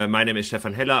My name is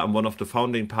Stefan Heller. I'm one of the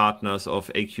founding partners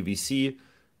of AQVC.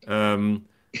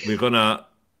 We're gonna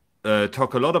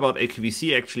talk a lot about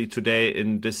AQVC actually today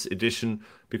in this edition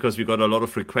because we got a lot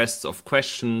of requests of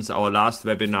questions. Our last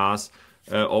webinars,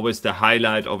 always the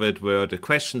highlight of it were the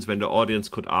questions when the audience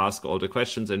could ask all the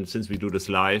questions. And since we do this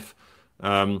live,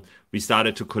 we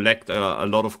started to collect a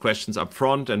lot of questions up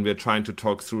front, and we're trying to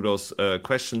talk through those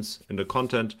questions in the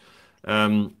content.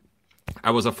 I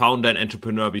was a founder and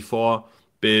entrepreneur before,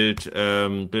 built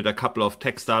a couple of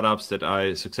tech startups that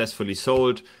I successfully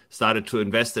sold, started to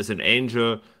invest as an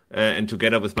angel, and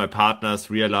together with my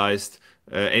partners realized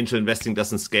angel investing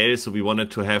doesn't scale, so we wanted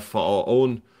to have for our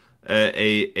own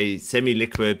a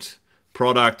semi-liquid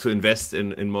product to invest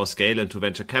in more scale into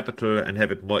venture capital and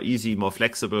have it more easy, more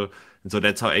flexible. And so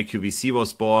that's how AQVC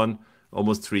was born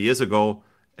almost 3 years ago.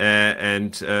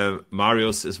 And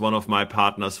Marius is one of my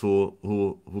partners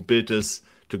who built this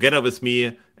together with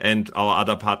me and our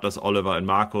other partners, Oliver and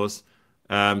Marcus.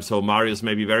 So Marius,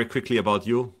 maybe very quickly about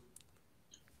you.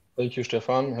 Thank you,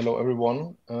 Stefan. Hello,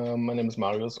 everyone. My name is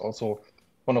Marius, also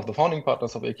one of the founding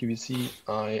partners of AQVC.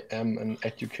 I am an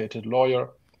educated lawyer,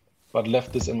 but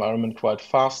left this environment quite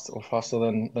fast, or faster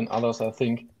than others, I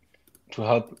think, to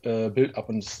help build up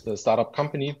a startup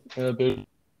company built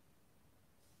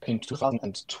in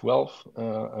 2012.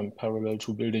 And parallel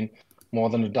to building more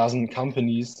than a dozen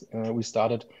companies, we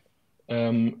started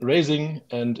raising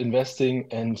and investing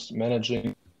and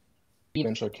managing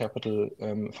venture capital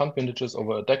fund vintages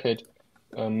over a decade,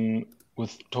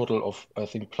 with total of, I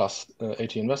think, plus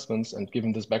 80 investments. And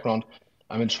given this background,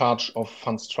 I'm in charge of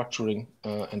fund structuring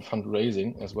and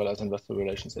fundraising, as well as investor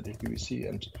relations at AQVC.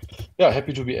 And yeah,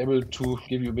 happy to be able to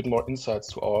give you a bit more insights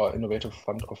to our innovative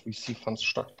fund of VC fund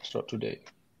structure today.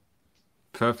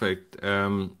 Perfect.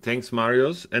 Thanks,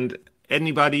 Marius. And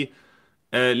anybody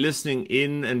listening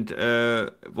in and who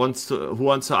wants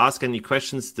to ask any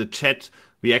questions, the chat,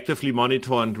 we actively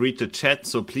monitor and read the chat.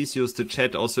 So please use the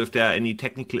chat also if there are any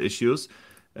technical issues.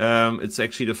 It's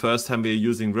actually the first time we're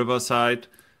using Riverside.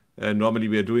 Normally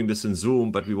we are doing this in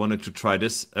Zoom, but we wanted to try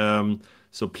this.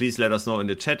 So please let us know in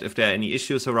the chat if there are any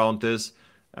issues around this.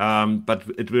 But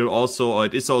it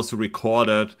is also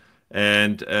recorded.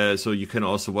 And so you can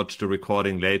also watch the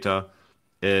recording later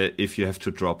if you have to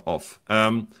drop off.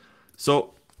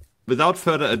 So without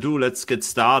further ado, let's get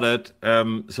started.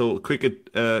 So quickly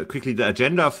the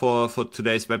agenda for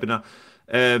today's webinar.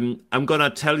 I'm going to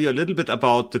tell you a little bit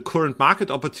about the current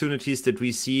market opportunities that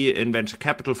we see in venture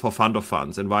capital for fund of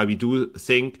funds, and why we do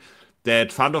think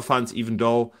that fund of funds, even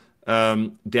though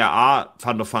there are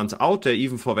fund of funds out there,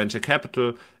 even for venture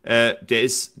capital, there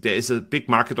is a big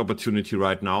market opportunity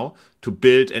right now to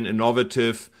build an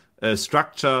innovative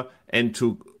structure and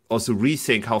to also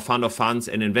rethink how fund of funds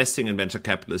and investing in venture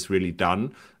capital is really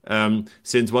done.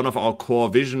 Since one of our core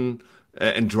vision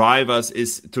and drivers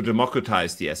is to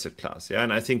democratize the asset class. Yeah,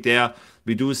 and I think there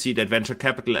we do see that venture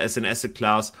capital as an asset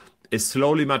class is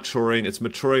slowly maturing. It's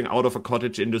maturing out of a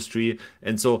cottage industry.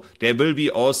 And so there will be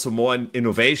also more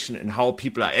innovation in how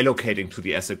people are allocating to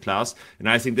the asset class. And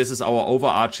I think this is our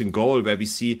overarching goal, where we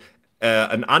see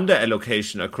an under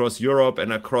allocation across Europe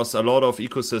and across a lot of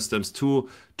ecosystems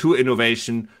to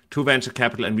innovation, to venture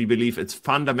capital. And we believe it's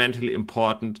fundamentally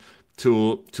important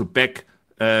to back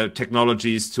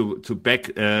technologies, to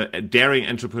back daring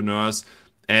entrepreneurs.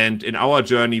 And in our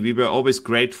journey, we were always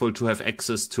grateful to have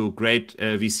access to great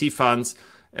VC funds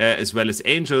as well as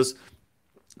angels.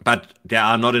 But there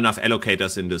are not enough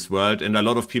allocators in this world. And a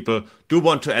lot of people do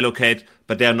want to allocate,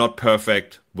 but they are not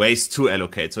perfect ways to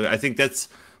allocate. So I think that's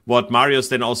what Marius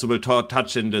then also will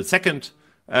touch in the second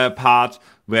part,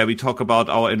 where we talk about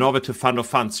our innovative fund of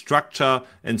funds structure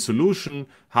and solution,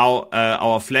 how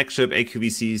our flagship,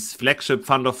 AQVC's flagship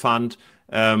fund of fund,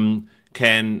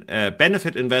 can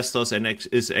benefit investors and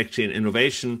is actually an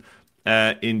innovation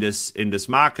in this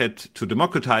market to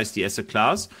democratize the asset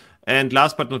class. And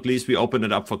last but not least, we open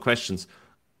it up for questions.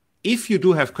 If you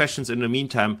do have questions in the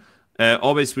meantime,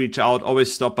 always reach out,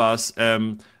 always stop us.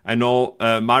 I know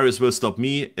Marius will stop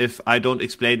me if I don't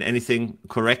explain anything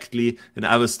correctly, and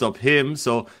I will stop him.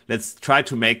 So let's try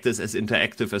to make this as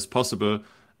interactive as possible.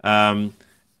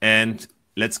 And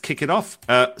let's kick it off.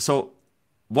 So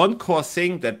one core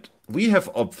thing that we have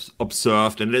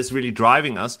observed, and is really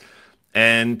driving us,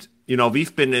 and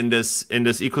we've been in this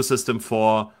ecosystem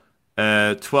for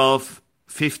 12,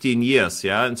 15 years,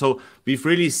 yeah, and so we've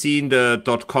really seen the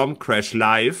 .com crash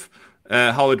live,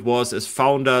 how it was as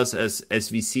founders, as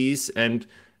VCs, and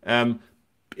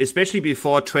especially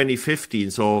before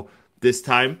 2015. So this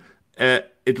time,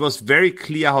 it was very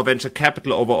clear how venture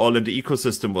capital overall in the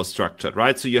ecosystem was structured,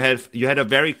 right? So you had a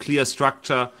very clear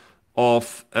structure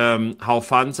of how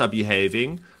funds are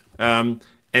behaving. And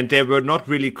they were not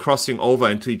really crossing over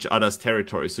into each other's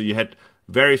territory. So you had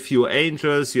very few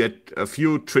angels, you had a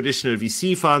few traditional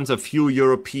VC funds, a few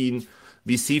European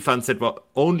VC funds that were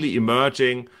only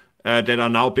emerging, that are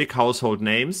now big household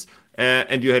names.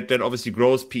 And you had then obviously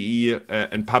growth, PE,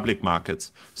 and public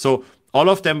markets. So all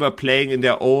of them were playing in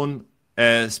their own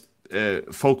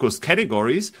focused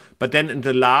categories. But then in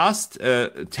the last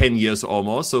 10 years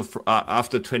almost, so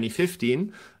after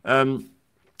 2015, or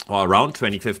around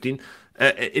 2015,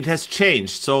 it has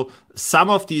changed. So some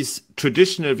of these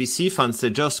traditional VC funds, they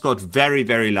just got very,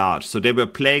 very large. So they were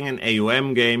playing an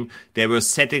AUM game. They were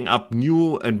setting up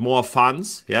new and more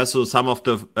funds. Yeah. So some of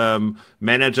the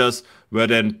managers were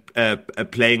then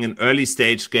playing an early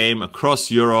stage game across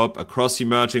Europe, across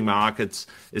emerging markets,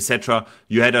 etc.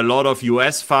 You had a lot of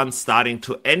US funds starting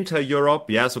to enter Europe.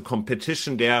 Yeah. So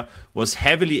competition there was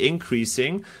heavily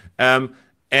increasing.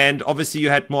 And obviously you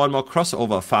had more and more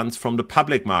crossover funds from the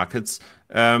public markets,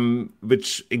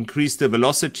 which increased the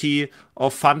velocity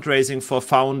of fundraising for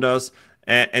founders.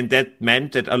 And that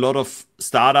meant that a lot of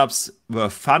startups were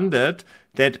funded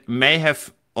that may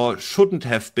have or shouldn't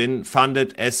have been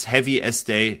funded as heavy as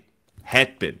they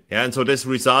had been. Yeah, and so this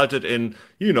resulted in,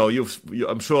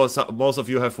 I'm sure most of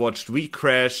you have watched We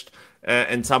Crashed,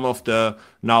 and some of the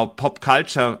now pop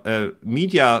culture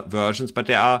media versions, but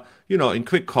there are, in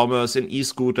quick commerce, in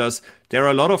e-scooters, there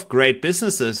are a lot of great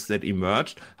businesses that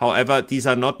emerged. However, these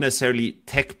are not necessarily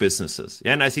tech businesses.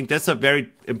 Yeah, and I think that's a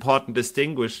very important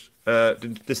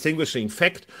distinguishing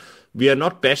fact. We are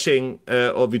not bashing,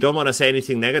 or we don't want to say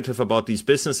anything negative about these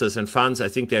businesses and funds. I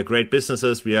think they're great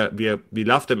businesses. We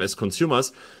love them as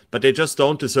consumers, but they just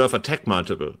don't deserve a tech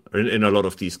multiple in a lot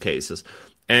of these cases.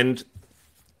 And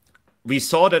we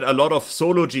saw that a lot of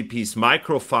solo GPs,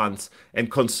 micro funds,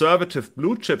 and conservative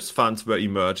blue chips funds were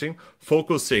emerging,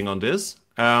 focusing on this.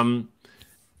 And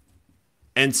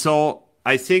so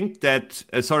I think that,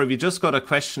 sorry, we just got a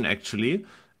question actually.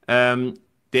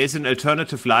 There's an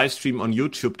alternative live stream on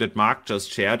YouTube that Mark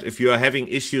just shared if you are having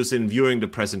issues in viewing the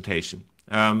presentation.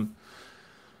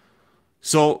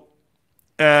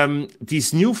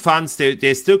 These new funds,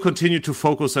 they still continue to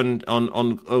focus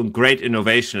on great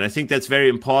innovation. I think that's very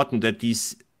important that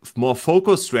these more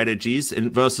focused strategies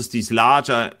versus these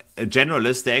larger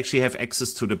generalists, they actually have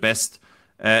access to the best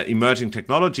emerging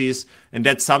technologies. And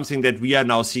that's something that we are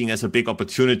now seeing as a big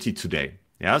opportunity today.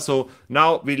 Yeah, so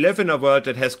now we live in a world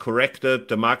that has corrected,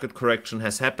 the market correction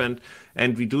has happened,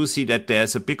 and we do see that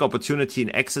there's a big opportunity in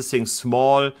accessing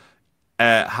small,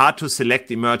 hard to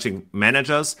select emerging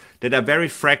managers that are very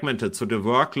fragmented. So the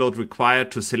workload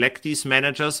required to select these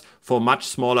managers for much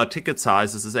smaller ticket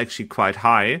sizes is actually quite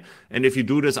high. And if you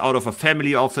do this out of a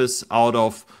family office, out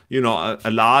of,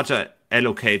 a larger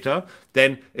allocator,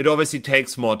 then it obviously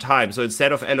takes more time. So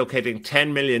instead of allocating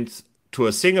 10 million to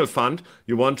a single fund,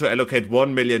 you want to allocate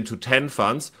 1 million to 10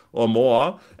 funds or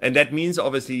more. And that means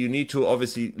obviously you need to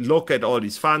look at all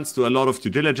these funds, do a lot of due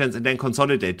diligence, and then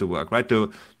consolidate the work, right?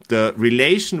 The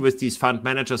relation with these fund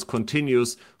managers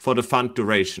continues for the fund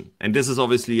duration. And this is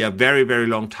obviously a very, very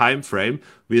long time frame.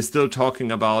 We're still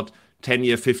talking about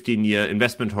 10-year, 15-year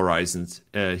investment horizons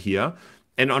here.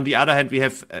 And on the other hand, we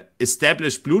have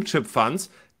established blue chip funds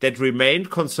that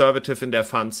remained conservative in their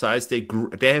fund size. They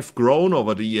have grown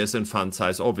over the years in fund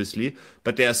size, obviously,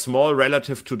 but they are small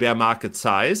relative to their market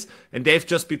size, and they've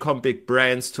just become big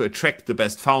brands to attract the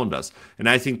best founders. And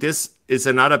I think this is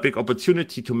another big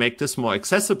opportunity to make this more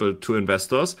accessible to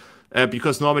investors,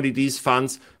 because normally these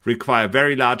funds require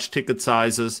very large ticket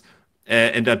sizes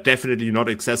and are definitely not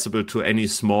accessible to any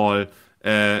small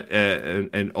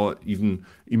or even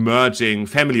emerging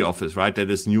family office, right? That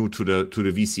is new to the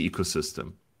VC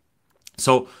ecosystem.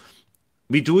 So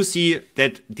we do see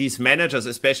that these managers,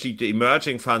 especially the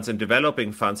emerging funds and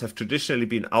developing funds, have traditionally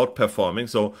been outperforming.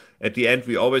 So at the end,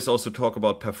 we always also talk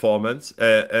about performance.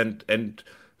 And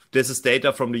this is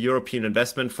data from the European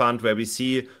Investment Fund, where we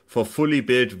see for fully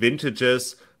built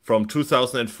vintages from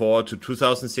 2004 to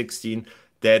 2016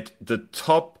 that the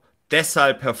top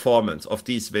decile performance of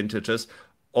these vintages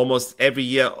almost every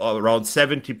year, around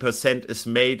 70% is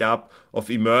made up of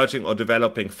emerging or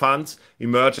developing funds.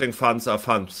 Emerging funds are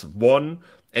funds 1,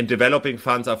 and developing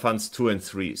funds are funds 2 and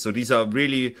 3. So these are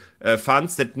really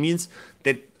funds. That means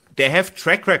that they have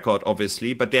track record,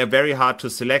 obviously, but they're very hard to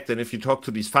select. And if you talk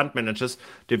to these fund managers,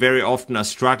 they very often are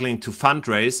struggling to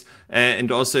fundraise,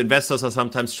 and also investors are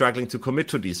sometimes struggling to commit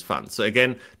to these funds. So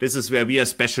again, this is where we are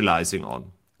specializing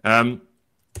on.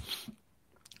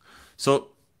 So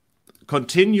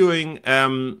continuing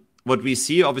what we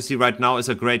see obviously right now is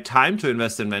a great time to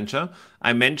invest in venture.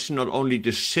 I mentioned not only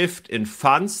the shift in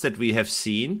funds that we have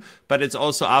seen, but it's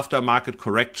also after market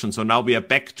correction. So now we are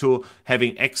back to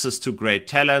having access to great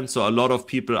talent. So a lot of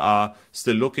people are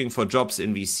still looking for jobs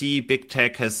in VC. Big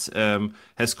tech has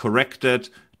corrected.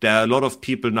 There are a lot of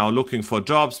people now looking for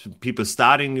jobs, people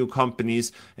starting new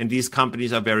companies, and these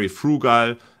companies are very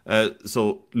frugal.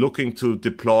 So looking to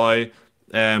deploy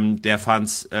their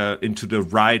funds into the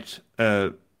right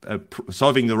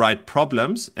solving the right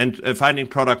problems and finding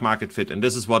product market fit. And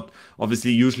this is what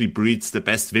obviously usually breeds the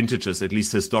best vintages, at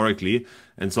least historically.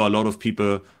 And so a lot of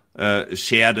people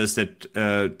share this,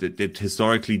 that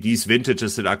historically these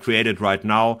vintages that are created right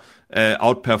now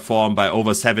outperform by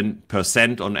over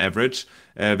 7% on average.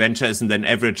 Venture isn't an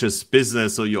averages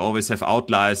business, so you always have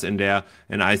outliers in there.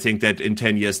 And I think that in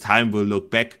 10 years' time, we'll look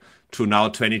back to now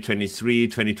 2023,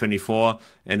 2024,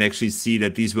 and actually see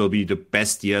that these will be the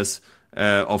best years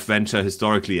of venture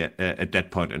historically at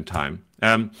that point in time.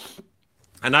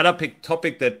 Another big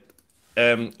topic that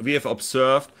we have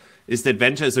observed is that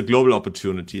venture is a global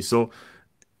opportunity. So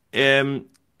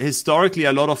historically,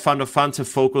 a lot of fund of funds have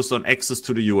focused on access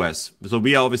to the US. So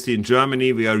we are obviously in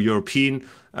Germany, we are European.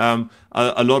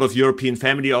 A lot of European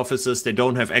family offices, they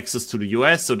don't have access to the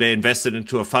US, so they invested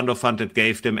into a fund of fund that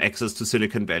gave them access to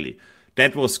Silicon Valley.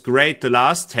 That was great the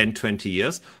last 10, 20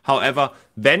 years. However,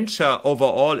 venture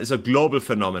overall is a global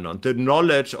phenomenon. The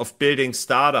knowledge of building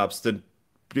startups,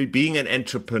 being an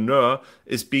entrepreneur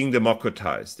is being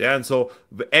democratized. Yeah. And so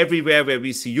everywhere where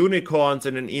we see unicorns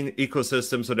in an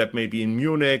ecosystem, so that may be in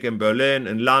Munich, in Berlin,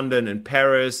 in London, in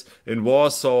Paris, in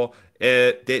Warsaw,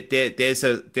 there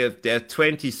are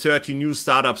 20, 30 new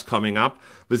startups coming up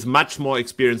with much more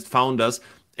experienced founders.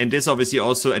 And this obviously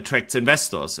also attracts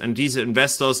investors. And these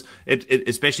investors,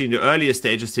 especially in the earlier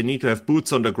stages, they need to have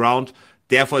boots on the ground.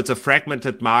 Therefore, it's a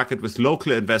fragmented market with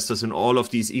local investors in all of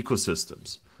these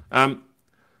ecosystems.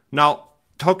 Now,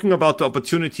 talking about the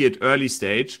opportunity at early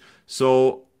stage,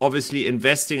 so obviously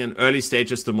investing in early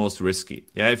stage is the most risky.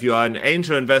 Yeah, if you are an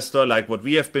angel investor like what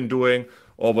we have been doing,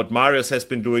 or what Marius has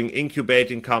been doing,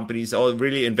 incubating companies, or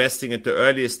really investing at the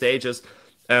earliest stages,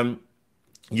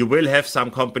 you will have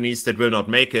some companies that will not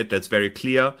make it. That's very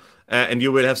clear. And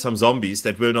you will have some zombies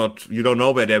that will not, you don't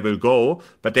know where they will go,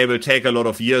 but they will take a lot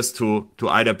of years to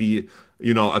either be,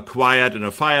 acquired in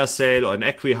a fire sale or an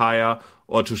acqui-hire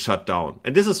or to shut down.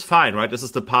 And this is fine, right? This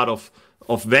is the part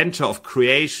of venture, of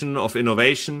creation, of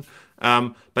innovation.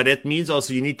 But that means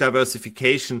also you need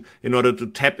diversification in order to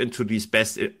tap into these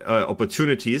best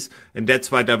opportunities. And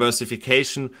that's why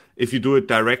diversification, if you do it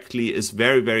directly, is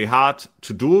very, very hard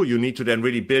to do. You need to then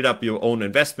really build up your own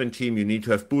investment team. You need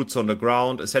to have boots on the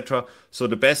ground, etc. So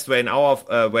the best way in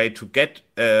our way to get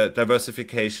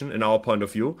diversification, in our point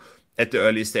of view, at the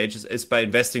early stages is by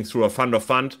investing through a fund of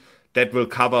fund that will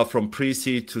cover from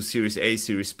pre-seed to Series A,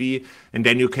 Series B. And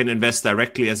then you can invest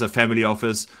directly as a family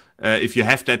office if you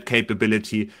have that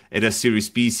capability at a Series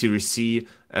B, Series C,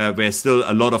 where still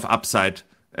a lot of upside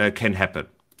can happen.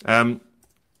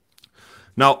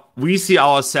 Now, we see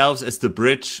ourselves as the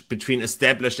bridge between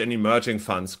established and emerging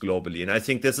funds globally. And I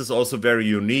think this is also very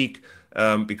unique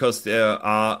because there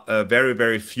are very,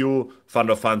 very few fund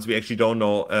of funds, we actually don't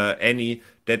know any,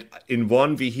 that in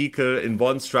one vehicle, in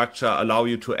one structure, allow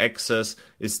you to access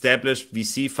established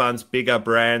VC funds, bigger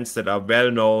brands that are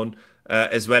well known,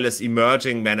 as well as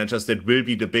emerging managers that will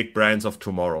be the big brands of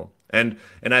tomorrow. And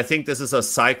I think this is a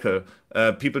cycle.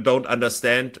 People don't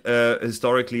understand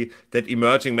historically that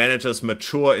emerging managers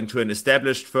mature into an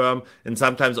established firm, and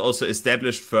sometimes also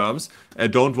established firms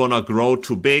don't want to grow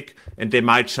too big and they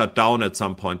might shut down at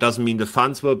some point. Doesn't mean the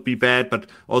funds will be bad, but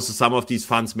also some of these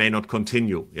funds may not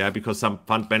continue, because some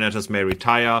fund managers may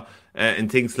retire,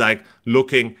 and things like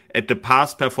looking at the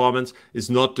past performance is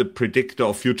not the predictor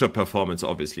of future performance,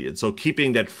 obviously. And so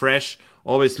keeping that fresh,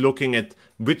 always looking at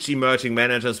which emerging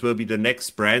managers will be the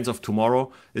next brands of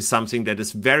tomorrow is something that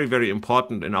is very, very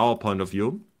important in our point of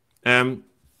view. And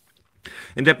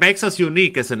that makes us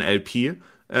unique as an LP.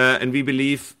 And we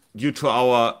believe due to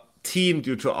our team,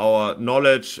 due to our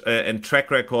knowledge and track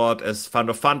record as fund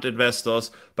of fund investors,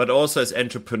 but also as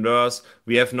entrepreneurs,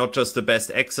 we have not just the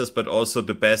best access, but also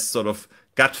the best sort of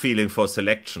gut feeling for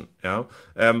selection.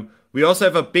 We also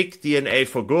have a big DNA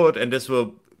for good, and this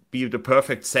will be the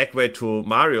perfect segue to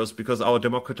Marius, because our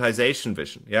democratization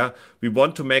vision, we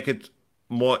want to make it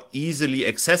more easily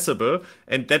accessible,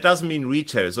 and that doesn't mean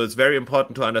retail. So it's very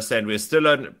important to understand we're still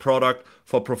a product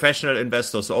for professional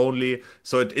investors only.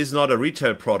 So it is not a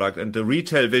retail product, and the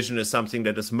retail vision is something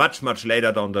that is much, much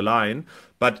later down the line.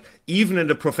 But even in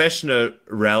the professional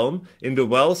realm, in the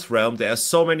wealth realm, there are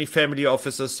so many family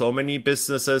offices, so many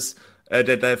businesses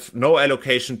that have no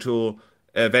allocation to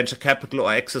venture capital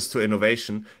or access to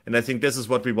innovation. And I think this is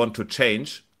what we want to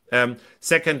change.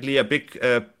 Secondly, a big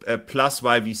plus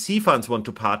why VC funds want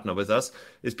to partner with us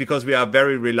is because we are a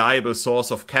very reliable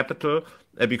source of capital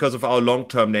because of our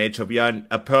long-term nature. We are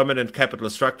a permanent capital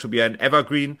structure. We are an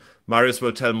evergreen. Marius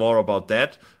will tell more about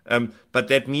that. But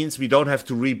that means we don't have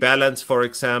to rebalance, for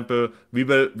example. We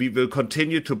will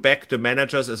continue to back the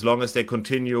managers as long as they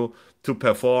continue to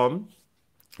perform.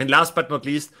 And last but not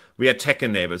least, we are tech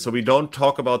enabled. So we don't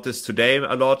talk about this today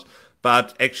a lot,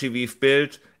 but actually we've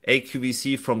built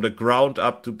AQVC from the ground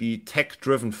up to be tech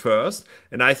driven first.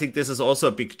 And I think this is also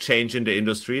a big change in the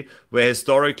industry where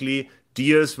historically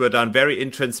deals were done very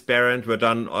intransparent, were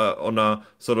done on a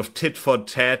sort of tit for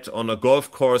tat, on a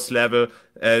golf course level,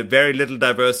 very little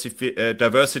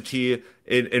diversity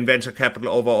in venture capital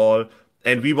overall.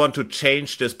 And we want to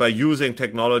change this by using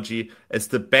technology as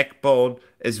the backbone,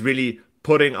 as really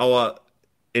putting our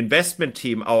investment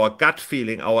team, our gut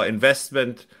feeling, our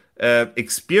investment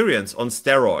experience on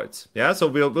steroids. Yeah, so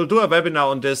we'll do a webinar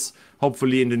on this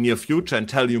hopefully in the near future and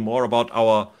tell you more about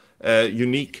our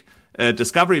unique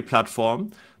discovery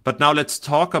platform. But now let's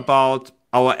talk about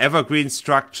our evergreen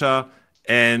structure,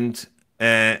 and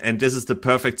this is the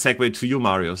perfect segue to you,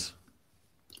 Marius.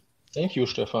 Thank you,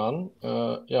 Stefan.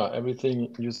 Yeah,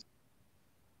 everything you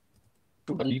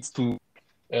leads to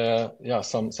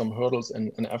some hurdles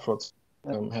and efforts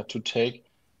had to take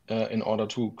in order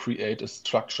to create a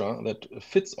structure that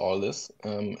fits all this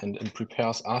and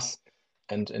prepares us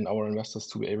and our investors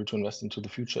to be able to invest into the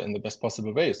future in the best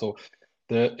possible way. So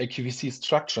the AQVC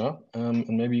structure, and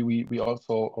maybe we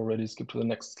also already skip to the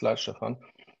next slide, Stefan,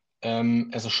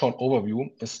 as a short overview,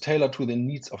 is tailored to the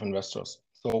needs of investors.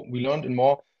 So we learned in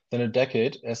more than a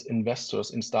decade as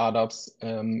investors in startups,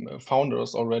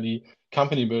 founders already,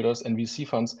 company builders and VC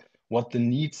funds, what the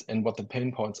needs and what the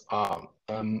pain points are.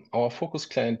 Our focus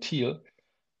clientele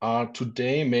are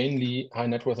today mainly high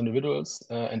net worth individuals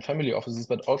and family offices,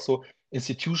 but also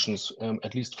institutions,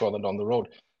 at least further down the road.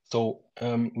 So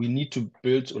we needed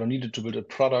to build a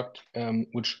product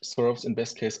which serves in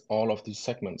best case all of these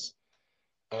segments.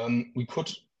 We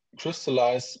could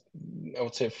crystallize, I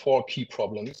would say, 4 key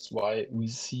problems why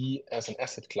VC as an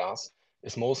asset class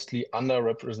is mostly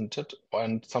underrepresented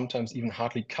and sometimes even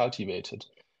hardly cultivated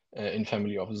in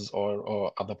family offices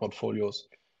or other portfolios,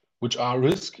 which are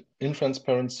risk,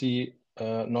 intransparency,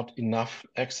 not enough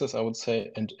access, I would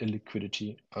say, and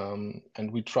illiquidity.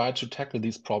 And we try to tackle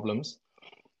these problems,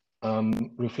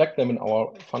 reflect them in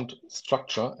our fund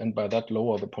structure, and by that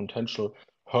lower the potential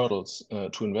hurdles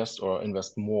to invest or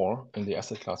invest more in the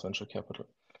asset class venture capital.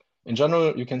 In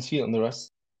general, you can see on the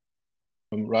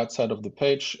right side of the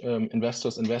page,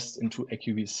 investors invest into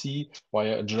AQVC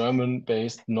via a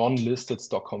German-based non-listed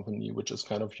stock company, which is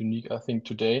kind of unique, I think,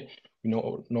 today. We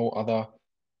know no other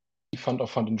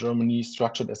fund in Germany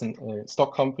structured as a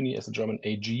stock company, as a German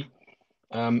AG.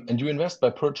 And you invest by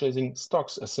purchasing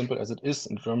stocks, as simple as it is.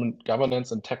 In German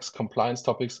governance and tax compliance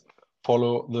topics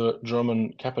follow the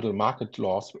German capital market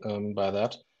laws by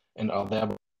that and are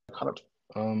thereby covered.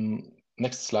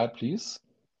 Next slide, please.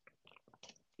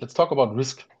 Let's talk about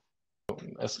risk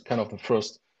as kind of the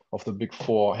first of the big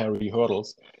 4 hairy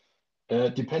hurdles.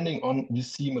 Depending on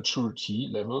VC maturity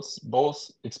levels,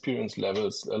 both experience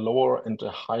levels, a lower and a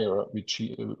higher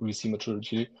VC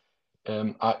maturity,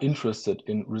 are interested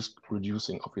in risk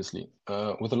reducing, obviously.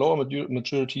 With a lower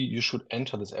maturity, you should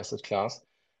enter this asset class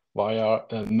via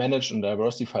a managed and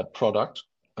diversified product,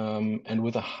 and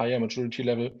with a higher maturity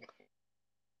level,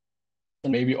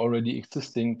 maybe already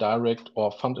existing direct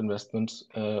or fund investments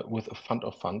with a fund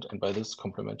of fund, and by this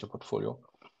complement your portfolio.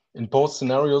 In both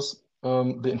scenarios,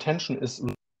 the intention is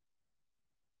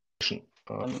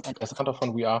and as a fund of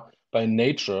fund, we are by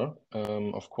nature,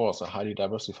 of course, a highly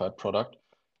diversified product.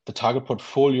 The target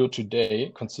portfolio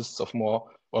today consists of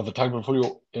the target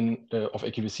portfolio of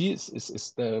AQVC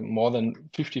is more than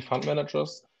 50 fund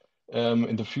managers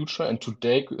in the future, and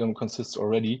today consists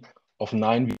already of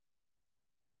 9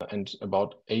 and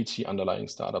about 80 underlying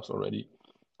startups already.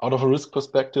 Out of a risk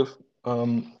perspective,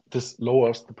 this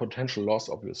lowers the potential loss,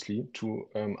 obviously, to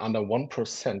under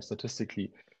 1%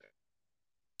 statistically,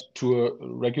 to a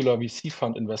regular VC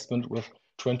fund investment with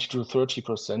 20 to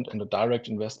 30% and a direct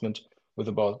investment with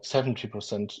about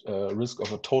 70% risk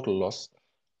of a total loss.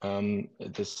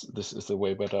 This is a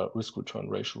way better risk return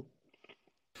ratio.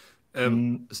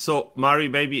 So Mari,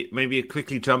 maybe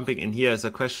quickly jumping in here as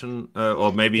a question,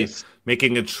 or maybe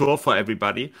making it sure for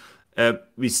everybody.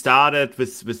 We started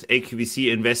with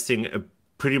AQVC investing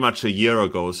pretty much a year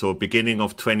ago, so beginning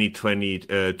of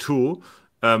 2022.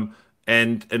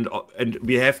 and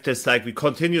we have this, like, we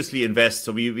continuously invest.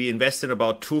 So we invest in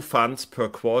about 2 funds per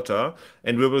quarter,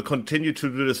 and we will continue to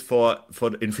do this for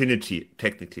infinity,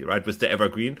 technically, right, with the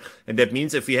evergreen. And that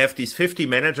means if we have these 50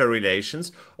 manager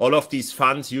relations, all of these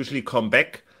funds usually come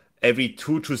back every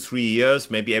 2 to 3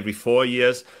 years, maybe every 4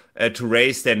 years, to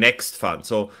raise their next fund.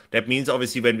 So that means,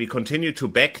 obviously, when we continue to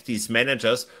back these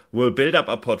managers, we'll build up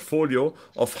a portfolio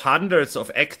of hundreds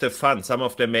of active funds. Some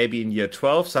of them may be in year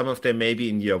 12, some of them may be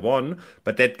in year 1,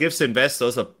 but that gives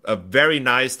investors a very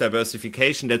nice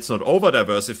diversification that's not over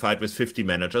diversified with 50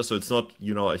 managers. So it's not,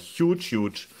 a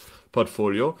huge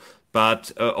portfolio,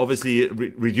 but obviously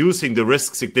reducing the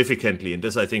risk significantly. And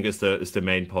this, I think, is the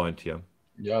main point here.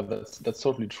 Yeah, that's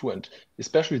totally true, and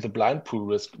especially the blind pool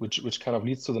risk, which kind of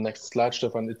leads to the next slide,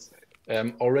 Stefan. It's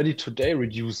already today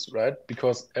reduced, right?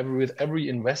 Because with every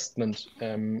investment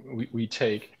we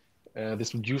take,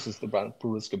 this reduces the blind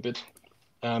pool risk a bit,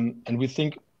 and we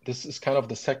think this is kind of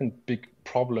the second big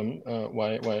problem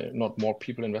why not more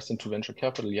people invest into venture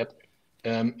capital yet.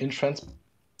 In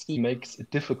transparency makes it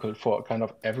difficult for kind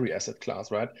of every asset class,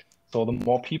 right? So the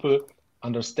more people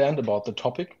understand about the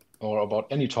topic, or about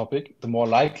any topic, the more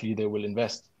likely they will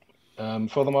invest.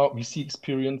 Furthermore, we see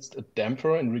experienced a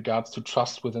damper in regards to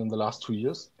trust within the last 2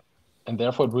 years, and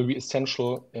therefore it will be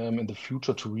essential in the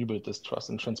future to rebuild this trust.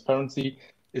 And transparency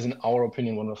is, in our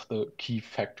opinion, one of the key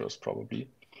factors, probably.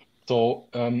 So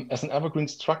as an evergreen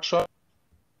structure,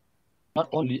 not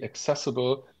only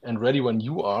accessible and ready when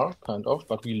you are,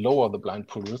 but we lower the blind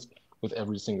pool risk with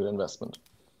every single investment.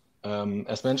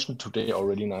 As mentioned today,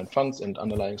 already 9 funds and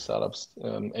underlying startups,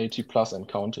 80 plus and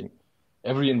counting.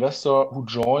 Every investor who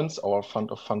joins our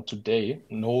fund of fund today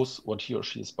knows what he or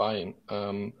she is buying.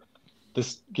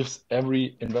 This gives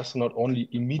every investor not only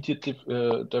immediate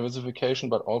diversification,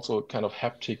 but also kind of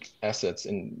haptic assets.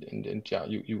 And yeah,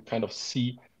 you kind of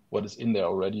see what is in there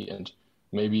already, and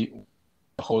maybe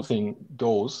the whole thing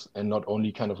goes, and not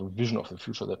only kind of a vision of the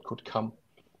future that could come.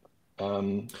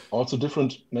 Also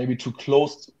different maybe to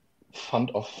closed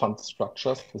fund of fund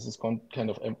structures. This is kind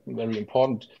of very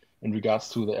important in regards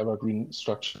to the evergreen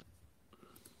structure.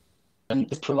 And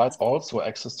it provides also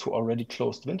access to already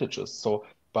closed vintages. So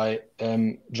by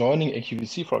joining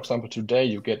AQVC, for example, today,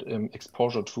 you get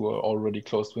exposure to an already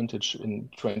closed vintage in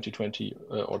 2020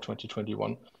 or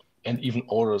 2021, and even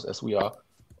orders, as we are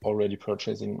already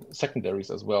purchasing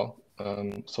secondaries as well.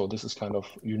 So this is kind of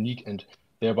unique, and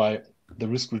thereby the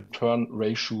risk-return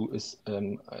ratio is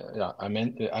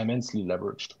immensely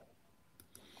leveraged.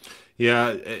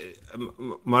 Yeah,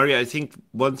 Mario, I think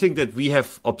one thing that we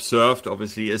have observed,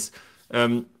 obviously, is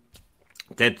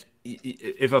that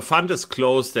if a fund is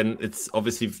closed, then it's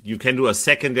obviously you can do a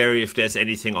secondary if there's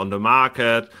anything on the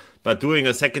market, but doing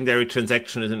a secondary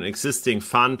transaction in an existing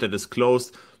fund that is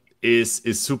closed is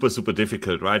super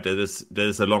difficult, right? That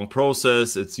is a long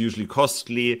process. It's usually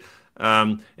costly.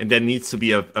 And there needs to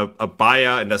be a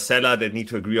buyer and a seller that need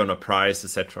to agree on a price,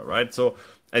 etc. Right? So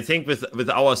I think with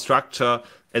our structure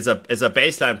as a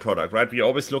baseline product, right, we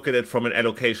always look at it from an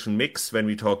allocation mix when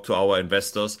we talk to our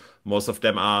investors. Most of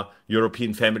them are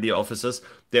European family offices.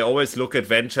 They always look at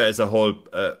venture as a whole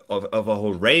of a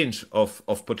whole range of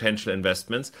potential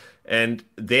investments. And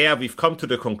there we've come to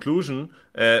the conclusion,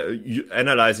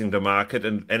 analyzing the market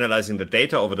and analyzing the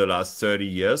data over the last 30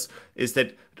 years, is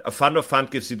that a fund of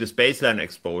fund gives you this baseline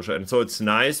exposure. And so it's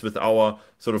nice with our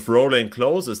sort of rolling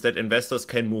closes that investors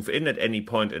can move in at any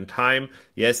point in time.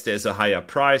 Yes, there's a higher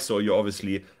price, so you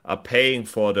obviously are paying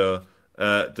for the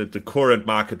current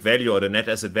market value or the net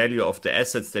asset value of the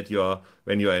assets that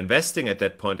when you're investing at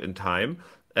that point in time.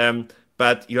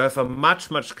 But you have a much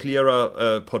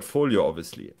clearer portfolio,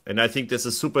 obviously. And I think this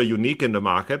is super unique in the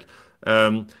market,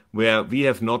 where we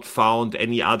have not found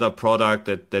any other product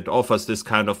that offers this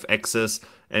kind of access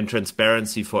and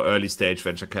transparency for early stage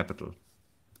venture capital.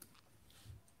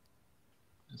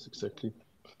 Yes, exactly.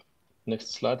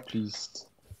 Next slide, please.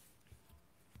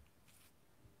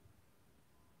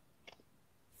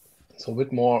 So a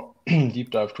bit more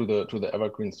deep dive to the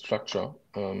evergreen structure,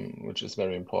 which is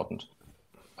very important.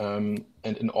 And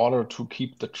in order to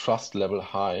keep the trust level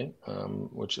high,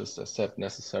 which is, as said,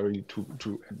 necessary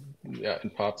to in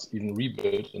parts even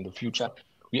rebuild in the future,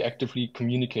 we actively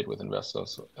communicate with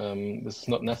investors. This is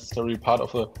not necessarily part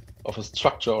of a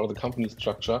structure or the company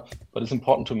structure, but it's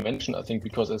important to mention, I think,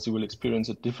 because as you will experience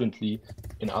it differently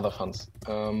in other funds.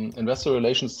 Investor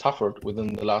relations suffered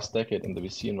within the last decade in the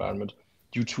VC environment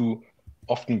due to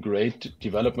often great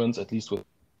developments, at least with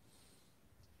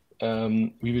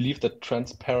we believe that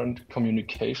transparent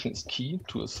communication is key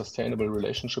to a sustainable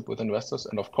relationship with investors,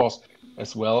 and of course,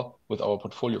 as well with our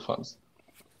portfolio funds.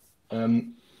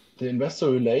 the investor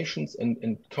relations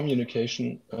and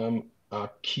communication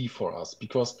are key for us,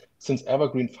 because since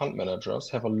evergreen fund managers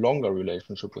have a longer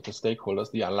relationship with the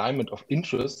stakeholders, the alignment of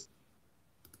interests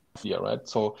here, right?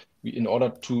 So in order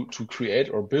to create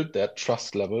or build that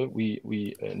trust level, we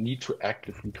need to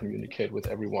actively communicate with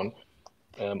everyone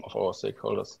of our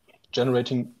stakeholders.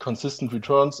 Generating consistent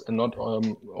returns and not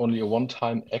only a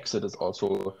one-time exit is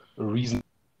also a reason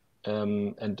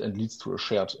and leads to a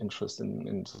shared interest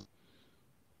in.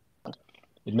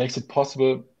 It makes it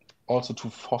possible also to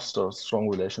foster strong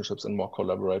relationships and more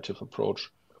collaborative approach.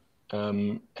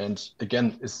 And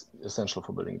again, is essential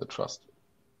for building the trust.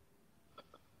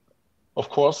 Of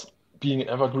course, being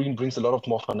evergreen brings a lot of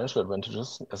more financial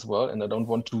advantages as well. And I don't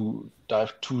want to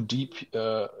dive too deep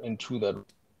into that.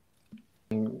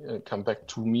 Come back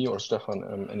to me or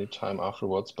Stefan anytime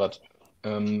afterwards, but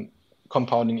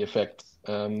compounding effects,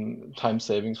 time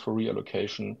savings for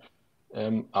reallocation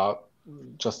are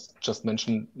just to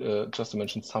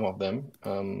mention some of them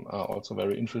are also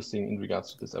very interesting in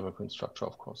regards to this evergreen structure,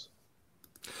 of course.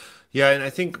 Yeah, and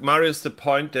I think, Marius, the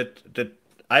point that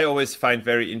I always find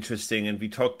very interesting, and we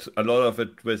talked a lot of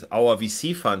it with our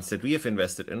VC funds that we have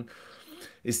invested in,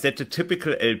 is that the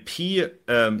typical LP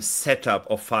setup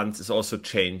of funds is also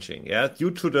changing, yeah, due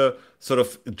to the sort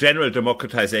of general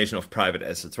democratization of private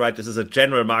assets, right? This is a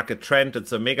general market trend.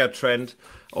 It's a mega trend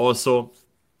also.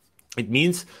 It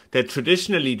means that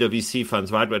traditionally the VC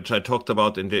funds, right, which I talked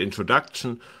about in the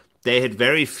introduction, they had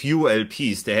very few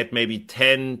LPs. They had maybe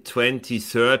 10, 20,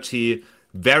 30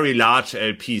 very large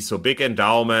LPs, so big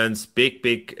endowments,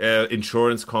 big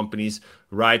insurance companies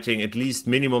writing at least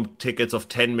minimum tickets of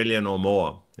 10 million or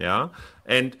more. Yeah.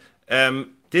 And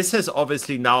this has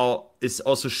obviously now is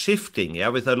also shifting, yeah,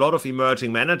 with a lot of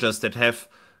emerging managers that have,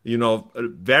 you know, a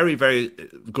very, very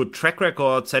good track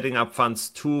record setting up funds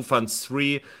 2, funds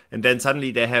 3, and then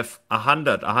suddenly they have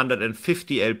 100,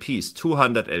 150 LPs,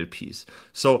 200 LPs.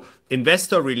 So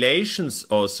investor relations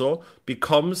also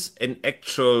becomes an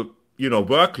actual, you know,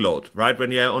 workload, right?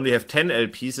 When you only have 10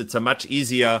 LPs, it's a much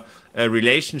easier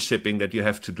relationshiping that you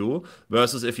have to do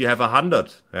versus if you have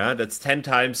 100. Yeah, that's 10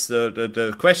 times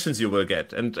the questions you will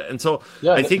get. And so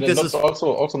yeah, I think and this is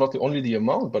also not only the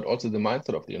amount, but also the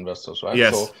mindset of the investors, right?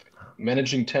 Yes. So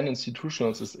managing 10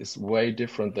 institutionals is way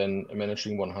different than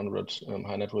managing 100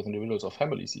 high net worth individuals or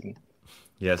families even.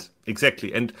 Yes,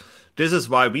 exactly. And this is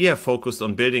why we have focused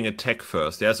on building a tech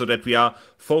first, yeah, so that we are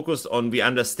focused on, we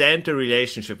understand the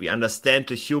relationship, we understand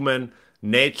the human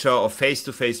nature of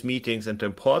face-to-face meetings and the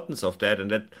importance of that.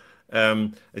 And that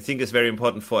I think is very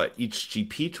important for each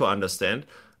GP to understand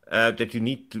that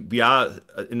we are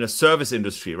in a service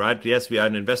industry, right? Yes, we are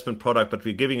an investment product, but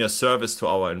we're giving a service to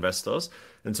our investors.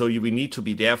 And so we need to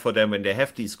be there for them when they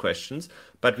have these questions,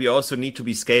 but we also need to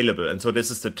be scalable. And so this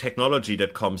is the technology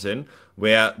that comes in,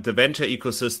 where the venture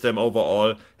ecosystem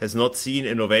overall has not seen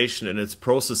innovation in its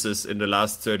processes in the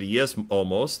last 30 years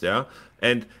almost, yeah.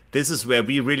 And this is where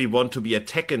we really want to be a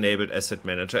tech-enabled asset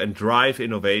manager and drive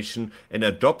innovation and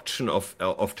adoption of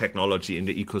technology in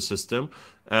the ecosystem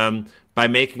by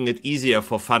making it easier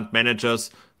for fund managers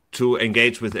to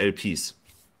engage with LPs.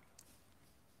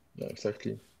 Yeah,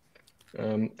 exactly.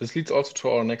 This leads also to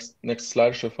our next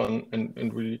slide, Stefan,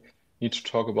 and we need to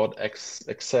talk about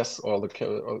access or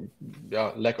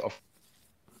the lack of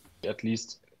at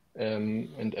least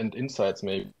and insights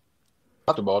maybe.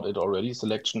 Talked about it already,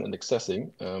 selection and accessing,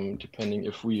 depending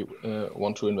if we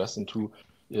want to invest into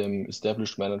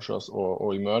established managers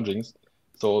or emergings.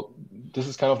 So this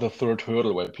is kind of the third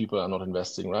hurdle where people are not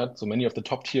investing, right? So many of the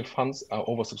top tier funds are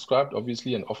oversubscribed,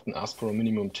 obviously, and often ask for a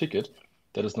minimum ticket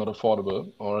that is not affordable,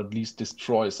 or at least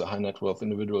destroys a high net worth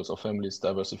individuals or families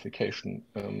diversification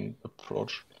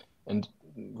approach. And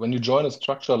when you join a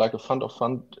structure like a fund of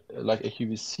fund, like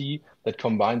AQVC, that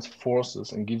combines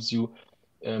forces and gives you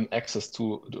access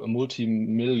to a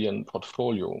multi-million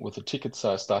portfolio with a ticket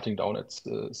size starting down at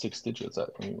 6 digits,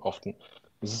 often.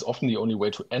 This is often the only way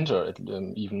to enter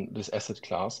even this asset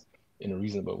class in a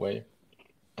reasonable way.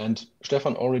 And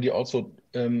Stefan already also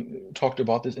talked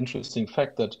about this interesting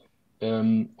fact that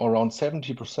around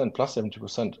 70%, plus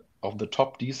 70% of the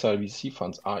top decile VC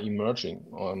funds are emerging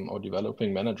or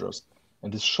developing managers.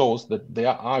 And this shows that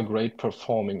there are great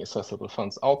performing accessible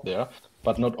funds out there,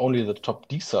 but not only the top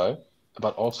decile,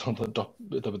 but also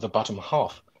the bottom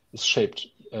half is shaped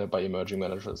by emerging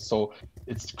managers. So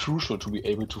it's crucial to be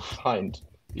able to find,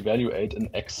 evaluate, and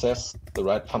access the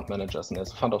right fund managers. And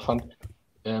as a fund of fund,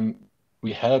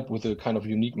 we help with a kind of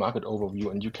unique market overview,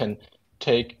 and you can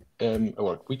take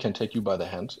or we can take you by the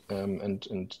hand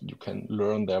and you can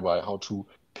learn thereby how to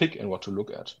pick and what to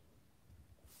look at.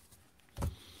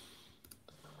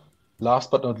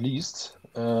 Last but not least,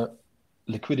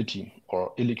 liquidity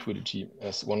or illiquidity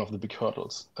as one of the big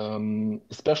hurdles,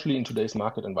 especially in today's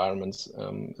market environments.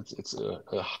 It's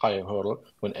a high hurdle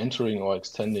when entering or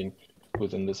extending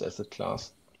within this asset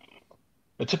class.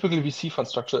 A typical VC fund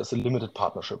structure is a limited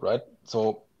partnership, right?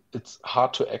 So it's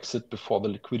hard to exit before the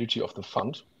liquidity of the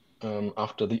fund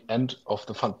after the end of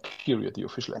the fund period, the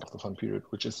official end of the fund period,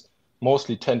 which is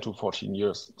mostly 10 to 14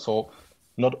 years. So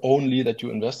not only that you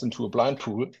invest into a blind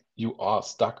pool, you are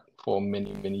stuck for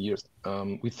many, many years.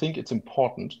 We think it's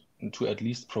important to at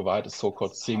least provide a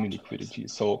so-called semi-liquidity.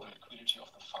 So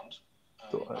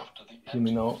hear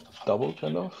me now double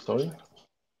kind of, sorry.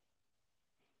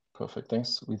 Perfect,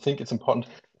 thanks. We think it's important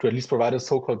to at least provide a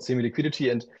so-called semi-liquidity,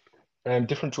 and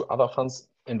different to other funds,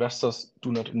 investors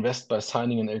do not invest by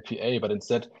signing an LPA, but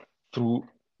instead through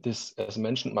this, as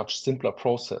mentioned, much simpler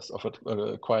process of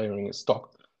acquiring a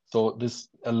stock. So this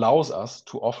allows us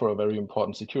to offer a very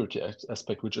important security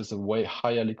aspect, which is a way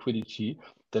higher liquidity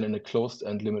than in a closed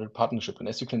and limited partnership. And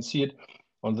as you can see it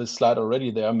on this slide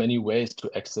already, there are many ways to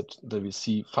exit the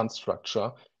VC fund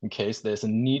structure in case there's a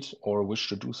need or a wish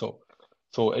to do so.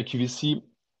 So AQVC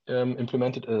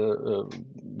implemented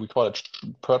we call it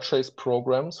purchase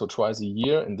program, so twice a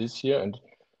year in this year, and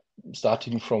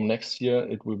starting from next year,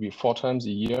 it will be 4 times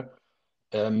a year.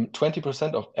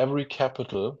 20% of every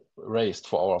capital raised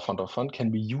for our fund of fund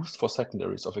can be used for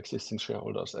secondaries of existing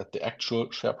shareholders at the actual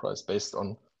share price based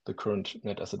on the current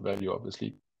net asset value,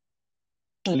 obviously.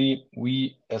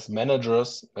 We, as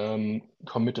managers,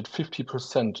 committed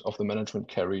 50% of the management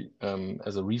carry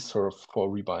as a reserve for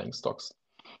rebuying stocks.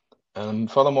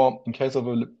 Furthermore, in case of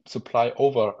a supply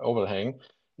overhang,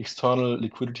 external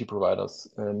liquidity providers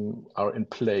are in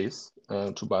place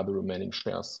to buy the remaining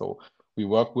shares. So we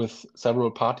work with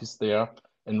several parties there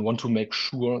and want to make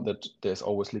sure that there's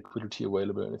always liquidity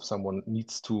available if someone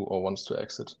needs to or wants to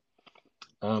exit.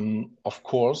 Of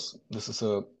course, this is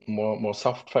a more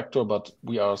soft factor, but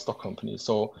we are a stock company.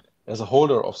 So as a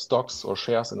holder of stocks or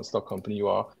shares in a stock company, you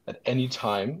are at any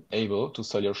time able to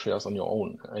sell your shares on your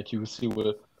own. AQVC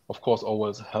will, of course,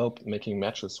 always help making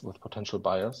matches with potential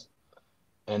buyers.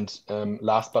 And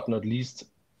last but not least,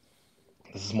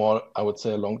 this is more, I would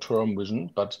say, a long-term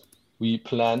vision, but we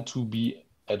plan to be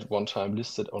at one time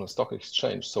listed on a stock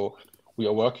exchange. So we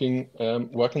are working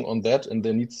on that, and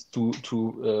there needs to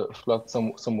flood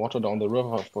some water down the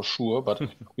river for sure. But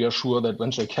we are sure that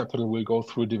venture capital will go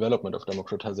through development of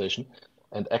democratization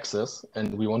and access,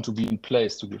 and we want to be in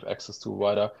place to give access to a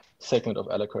wider segment of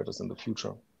allocators in the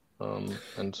future,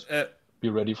 and be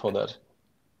ready for that.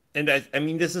 And I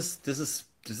mean, this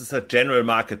is a general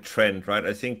market trend, right?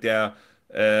 I think there,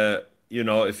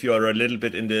 if you are a little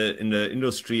bit in the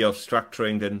industry of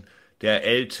structuring, then there are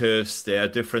LTIFs, there are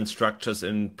different structures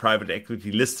in private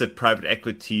equity, listed private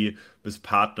equity with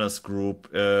Partners Group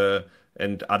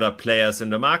and other players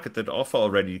in the market that offer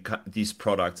already these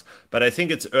products. But I think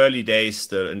it's early days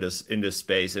still in this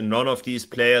space, and none of these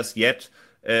players yet,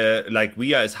 like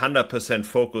we are, is 100%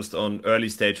 focused on early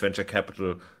stage venture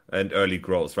capital and early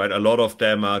growth, right? A lot of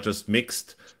them are just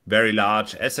mixed, very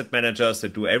large asset managers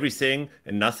that do everything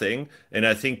and nothing. And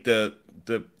I think the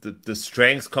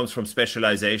strength comes from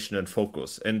specialization and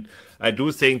focus. And I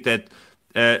do think that,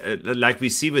 like we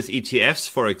see with ETFs,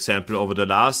 for example, over the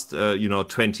last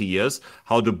 20 years,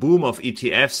 how the boom of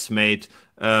ETFs made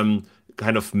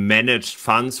kind of managed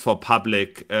funds for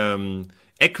public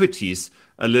equities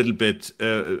a little bit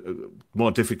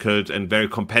more difficult and very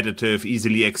competitive,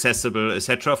 easily accessible,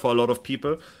 etc. for a lot of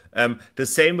people. The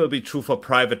same will be true for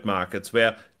private markets,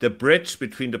 where the bridge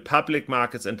between the public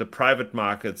markets and the private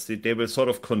markets, they will sort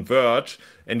of converge,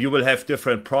 and you will have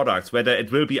different products, whether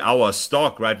it will be our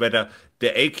stock, right? Whether the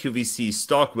AQVC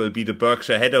stock will be the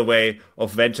Berkshire Hathaway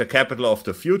of venture capital of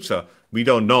the future. We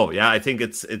don't know. Yeah, I think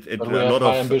but we have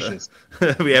high ambitions.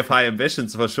 We have high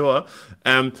ambitions for sure.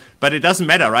 But it doesn't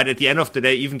matter, right? At the end of the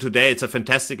day, even today, it's a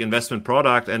fantastic investment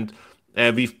product, and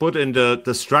we've put in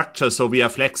the structure so we are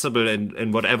flexible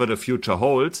in whatever the future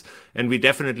holds, and we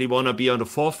definitely want to be on the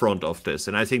forefront of this.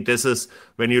 And I think this is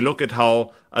when you look at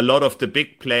how a lot of the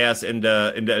big players in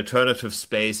the alternative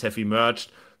space have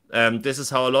emerged. This is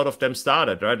how a lot of them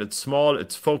started, right? It's small,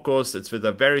 it's focused, it's with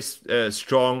a very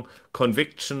strong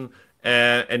conviction,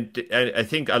 and I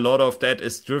think a lot of that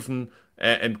is driven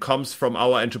and comes from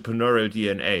our entrepreneurial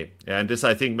DNA. And this,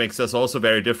 I think, makes us also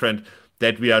very different,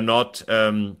 that we are not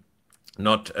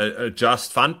not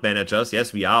just fund managers.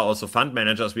 Yes, we are also fund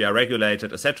managers. We are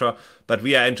regulated, etc. But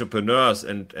we are entrepreneurs,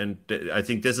 and I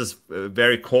think this is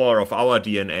very core of our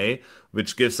DNA,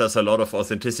 which gives us a lot of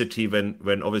authenticity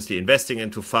when obviously investing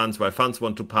into funds, while funds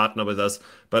want to partner with us,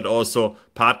 but also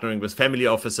partnering with family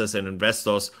offices and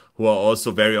investors who are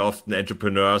also very often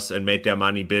entrepreneurs and made their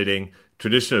money building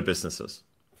traditional businesses.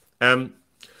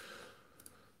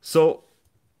 So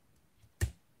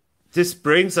this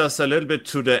brings us a little bit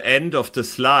to the end of the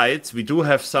slides. We do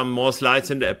have some more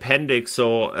slides in the appendix,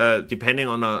 so depending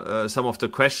on some of the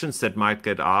questions that might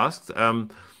get asked,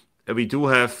 we do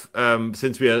have,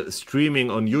 since we are streaming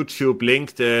on YouTube,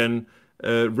 LinkedIn,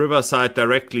 Riverside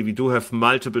directly, we do have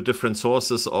multiple different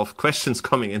sources of questions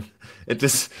coming in at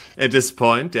this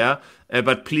point. Yeah,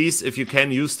 but please, if you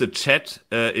can, use the chat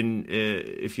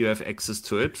if you have access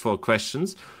to it for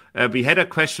questions. We had a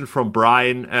question from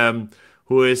Brian,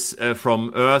 who is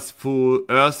from Earth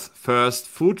First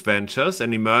Food Ventures,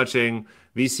 an emerging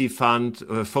VC fund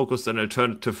focused on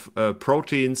alternative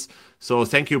proteins. So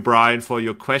thank you, Brian, for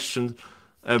your question.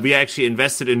 We actually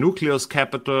invested in Nucleus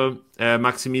Capital,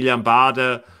 Maximilian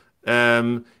Bade.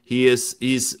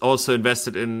 He's also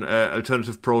invested in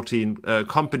alternative protein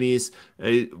companies,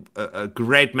 a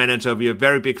great manager. We are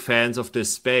very big fans of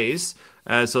this space.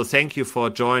 So thank you for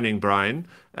joining, Brian.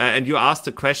 And you asked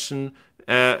a question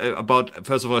about,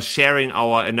 first of all, sharing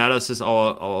our analysis,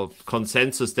 our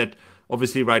consensus that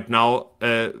obviously right now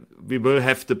we will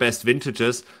have the best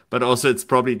vintages, but also it's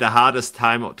probably the hardest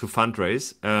time to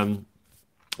fundraise.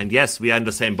 And yes, we are in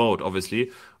the same boat, obviously.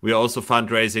 We are also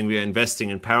fundraising, we are investing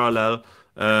in parallel.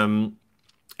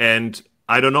 And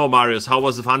I don't know, Marius, how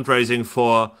was the fundraising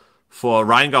for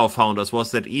Rheingau Founders?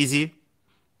 Was that easy?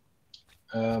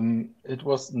 It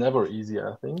was never easy,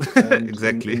 I think.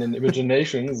 Exactly. In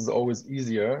imagination, it's always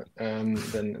easier than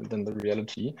the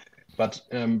reality. But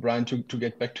Brian, to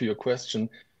get back to your question,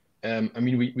 I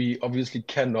mean, we obviously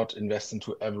cannot invest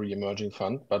into every emerging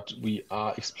fund, but we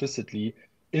are explicitly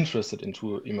interested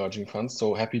into emerging funds.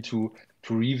 So happy to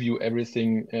review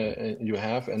everything you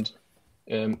have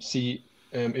and see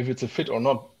if it's a fit or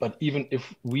not. But even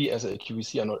if we as a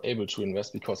AQVC are not able to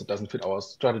invest because it doesn't fit our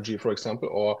strategy, for example,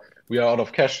 or we are out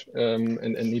of cash and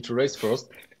need to raise first,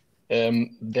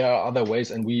 there are other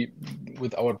ways. And we,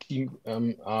 with our team,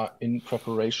 are in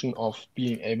preparation of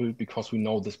being able, because we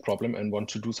know this problem and want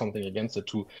to do something against it,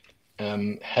 to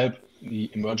help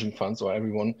the emerging funds or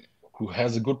everyone who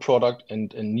has a good product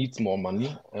and needs more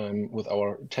money with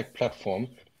our tech platform.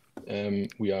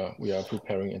 We are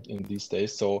preparing it in these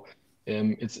days. So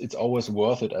it's always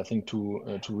worth it, I think,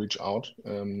 to reach out,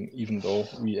 even though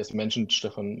we, as mentioned,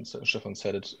 Stefan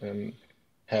said it,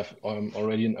 have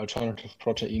already an alternative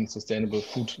protein sustainable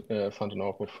food fund in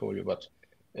our portfolio, but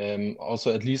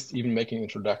also at least even making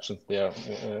introductions there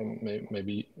may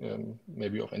be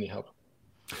of any help.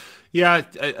 Yeah,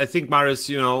 I think, Marius,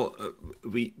 you know,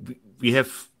 we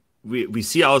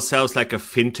see ourselves like a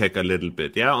fintech a little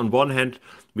bit. Yeah, on one hand,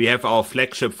 we have our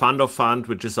flagship fund of fund,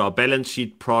 which is our balance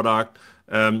sheet product.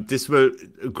 This will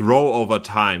grow over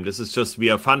time. This is just, we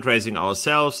are fundraising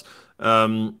ourselves.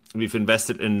 We've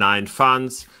invested in 9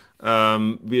 funds.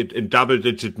 We're in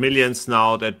double-digit millions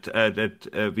now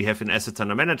that we have in assets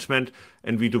under management,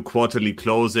 and we do quarterly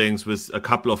closings with a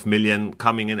couple of million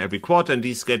coming in every quarter, and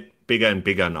these get bigger and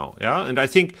bigger now. Yeah, and I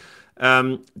think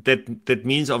that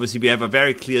means obviously we have a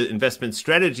very clear investment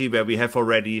strategy where we have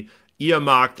already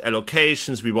earmarked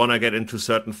allocations. We want to get into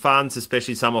certain funds,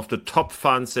 especially some of the top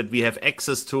funds that we have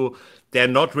access to. They're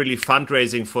not really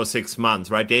fundraising for 6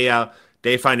 months, right?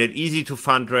 They find it easy to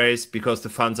fundraise because the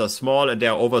funds are small and they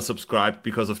are oversubscribed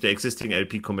because of the existing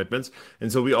LP commitments.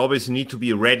 And so we always need to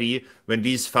be ready when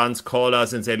these funds call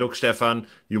us and say, look, Stefan,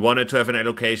 you wanted to have an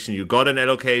allocation, you got an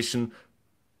allocation,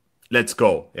 let's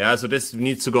go. Yeah, so this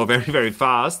needs to go very, very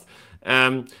fast.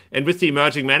 And with the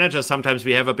emerging managers, sometimes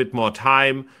we have a bit more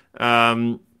time.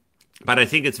 But I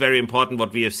think it's very important.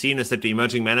 What we have seen is that the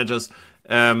emerging managers,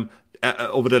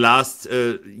 over the last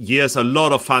years, a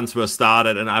lot of funds were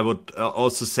started. And I would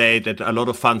also say that a lot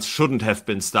of funds shouldn't have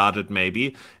been started,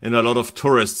 maybe. And a lot of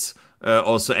tourists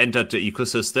also entered the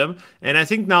ecosystem. And I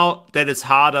think now that it's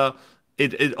harder,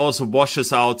 it also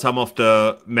washes out some of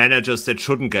the managers that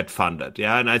shouldn't get funded.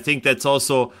 Yeah, and I think that's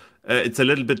also, it's a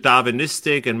little bit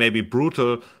Darwinistic and maybe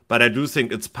brutal, but I do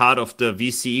think it's part of the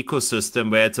VC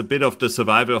ecosystem where it's a bit of the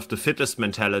survival of the fittest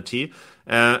mentality.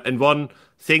 And one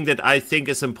thing that I think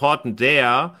is important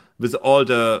there, with all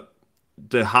the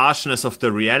harshness of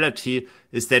the reality,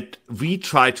 is that we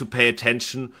try to pay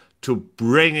attention to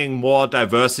bringing more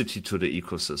diversity to the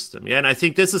ecosystem. Yeah, and I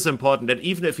think this is important, that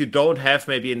even if you don't have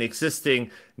maybe an existing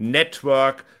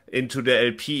network into the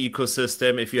LP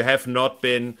ecosystem, if you have not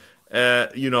been,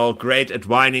 great at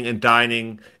wining and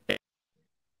dining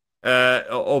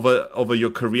over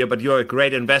your career, but you're a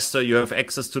great investor. You have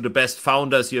access to the best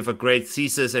founders. You have a great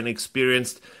thesis and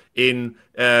experienced in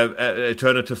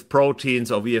alternative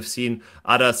proteins, or we have seen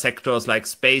other sectors like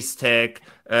space tech,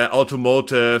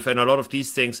 automotive, and a lot of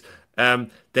these things. Then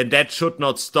that should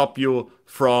not stop you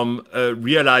from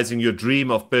realizing your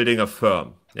dream of building a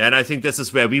firm. And I think this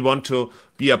is where we want to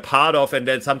be a part of. And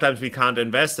then sometimes we can't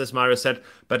invest, as Mario said,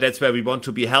 but that's where we want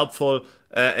to be helpful.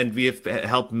 And we have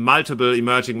helped multiple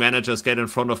emerging managers get in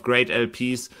front of great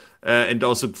LPs, and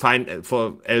also find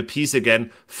for LPs again,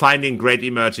 finding great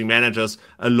emerging managers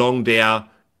along their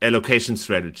allocation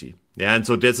strategy. Yeah, and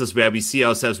so this is where we see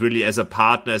ourselves really as a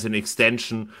partner, as an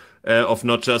extension of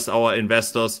not just our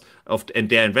investors and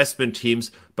their investment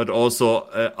teams, but also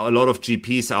a lot of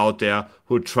GPs out there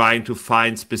who are trying to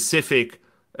find specific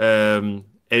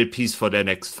LPs for their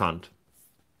next fund.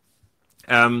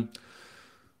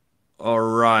 All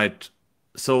right.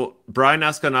 So Brian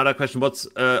asked another question. What's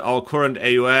our current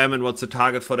AUM and what's the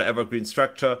target for the evergreen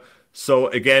structure? So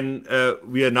again,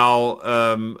 we are now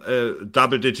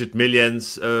double-digit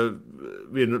millions.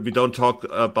 We don't talk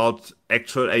about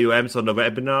actual AUMs on the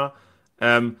webinar.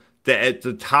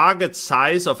 The target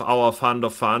size of our fund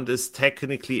of fund is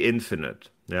technically infinite.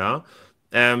 Yeah.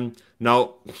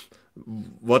 Now,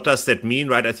 what does that mean,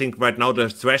 right? I think right now the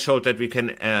threshold that we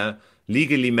can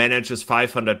legally manage is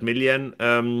 500 million.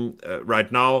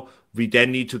 Right now, we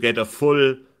then need to get a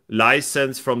full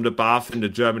license from the BaFin, in the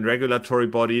German regulatory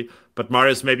body. But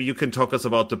Marius, maybe you can talk us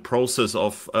about the process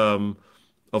of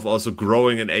also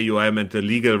growing an AUM and the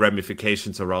legal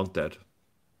ramifications around that.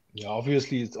 Yeah,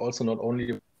 obviously, it's also not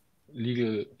only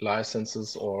legal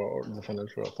licenses or the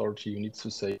financial authority who needs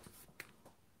to say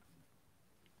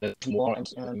that more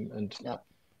and yeah,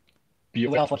 be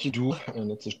aware of what you do,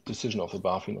 and it's a decision of the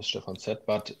BaFin, as Stefan said,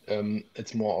 but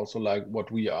it's more also like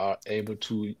what we are able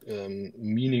to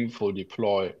meaningfully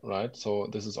deploy, right? So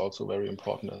this is also very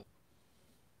important.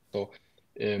 So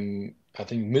I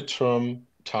think midterm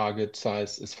target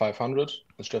size is 500,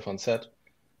 as Stefan said,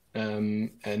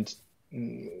 and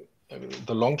the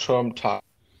long-term target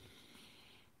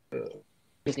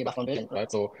is above 1 billion, right?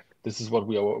 So this is what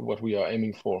we are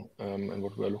aiming for, and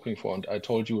what we are looking for. And I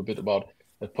told you a bit about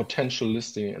a potential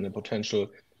listing and a potential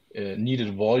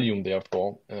needed volume,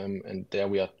 therefore, and there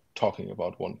we are talking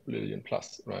about 1 billion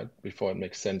plus, right? Before it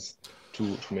makes sense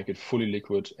to make it fully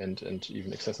liquid and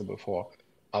even accessible for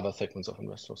other segments of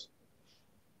investors.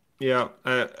 Yeah,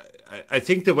 I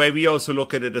think the way we also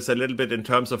look at it is a little bit in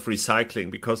terms of recycling,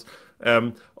 because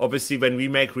obviously when we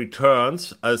make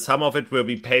returns, some of it will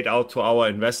be paid out to our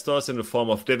investors in the form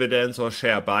of dividends or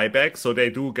share buyback, so they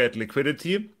do get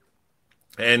liquidity.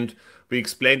 And we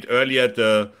explained earlier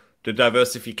the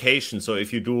diversification. So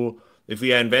if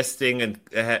we are investing and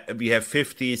we have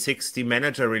 50, 60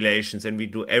 manager relations and we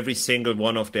do every single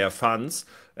one of their funds,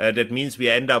 that means we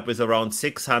end up with around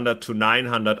 600 to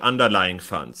 900 underlying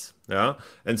funds. Yeah.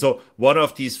 And so one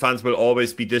of these funds will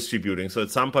always be distributing. So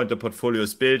at some point the portfolio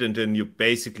is built and then you're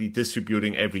basically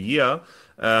distributing every year.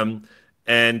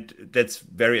 And that's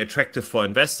very attractive for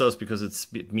investors because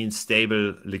it means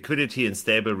stable liquidity and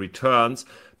stable returns.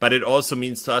 But it also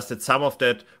means to us that some of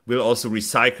that will also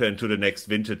recycle into the next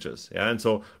vintages. Yeah. And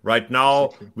so right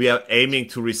now we are aiming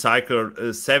to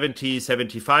recycle 70,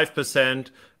 75%.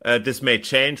 This may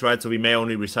change, right? So we may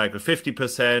only recycle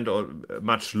 50% or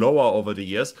much lower over the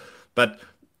years. But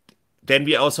then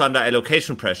we are also under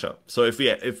allocation pressure. So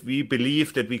if we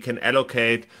believe that we can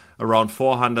allocate around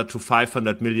 400 to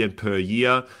 500 million per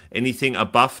year, anything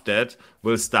above that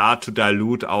will start to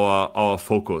dilute our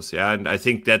focus. Yeah, and I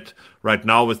think that right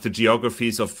now with the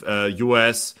geographies of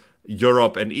US,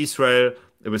 Europe, and Israel,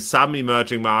 with some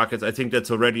emerging markets, I think that's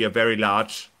already a very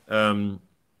large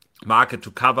market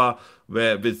to cover.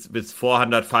 Where with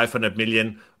 400, 500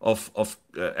 million of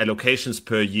allocations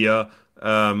per year.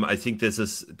 I think this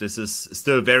is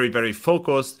still very, very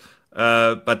focused,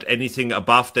 but anything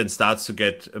above then starts to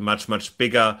get much, much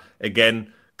bigger.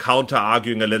 Again,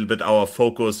 counter-arguing a little bit our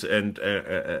focus and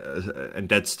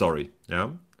that story.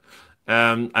 Yeah.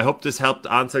 I hope this helped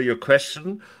answer your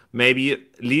question. Maybe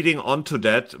leading on to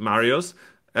that, Marius,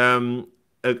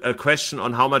 a question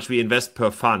on how much we invest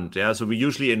per fund. Yeah. So we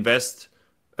usually invest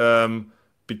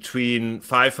between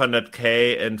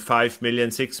 500K and 5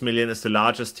 million, 6 million is the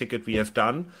largest ticket we have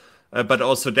done. But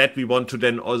also that we want to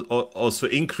then also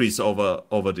increase over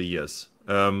the years.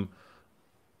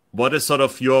 What is sort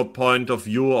of your point of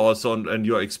view also and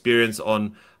your experience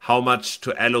on how much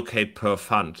to allocate per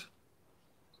fund?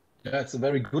 Yeah, it's a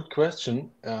very good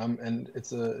question, and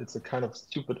it's a kind of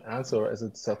stupid answer as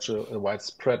it's such a wide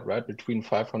spread, right, between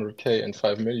 500K and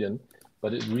 5 million.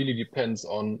 But it really depends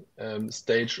on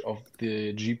stage of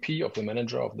the GP, of the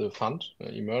manager of the fund,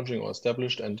 emerging or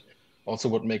established, and also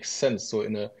what makes sense. So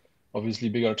in a obviously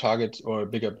bigger target or a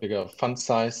bigger fund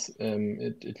size,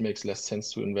 it makes less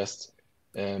sense to invest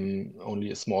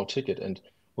only a small ticket. And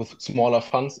with smaller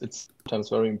funds, it's sometimes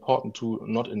very important to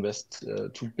not invest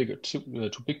too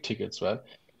big tickets, right?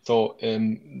 So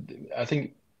I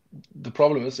think the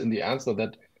problem is in the answer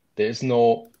that there is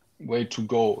no way to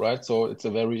go, right? So it's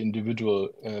a very individual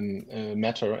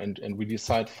matter, and we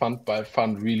decide fund by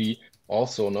fund, really,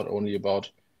 also not only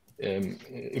about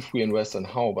if we invest and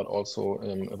how, but also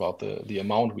about the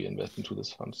amount we invest into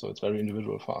this fund. So it's very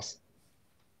individual for us.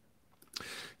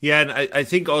 Yeah, and I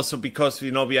think also because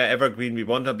we are evergreen, we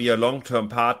want to be a long-term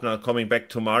partner. Coming back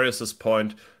to Marius's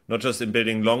point, not just in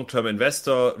building long-term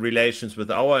investor relations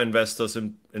with our investors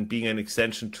and being an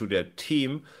extension to their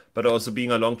team, but also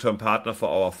being a long-term partner for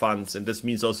our funds. And this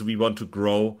means also we want to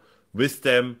grow with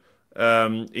them,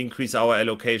 increase our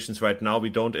allocations. Right now, we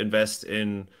don't invest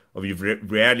in, or we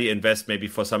rarely invest. Maybe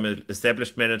for some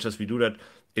established managers, we do that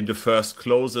in the first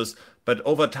closes. But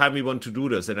over time, we want to do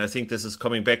this, and I think this is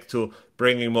coming back to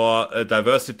bringing more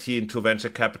diversity into venture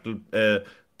capital,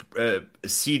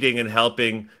 seeding and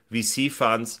helping VC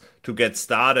funds to get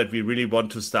started. We really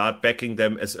want to start backing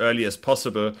them as early as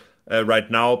possible.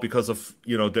 Right now, because of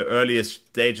the earliest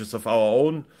stages of our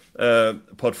own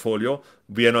portfolio,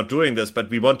 we are not doing this,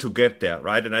 but we want to get there,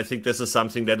 right? And I think this is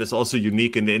something that is also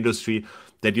unique in the industry,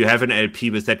 that you have an LP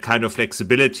with that kind of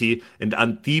flexibility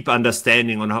and deep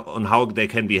understanding on how they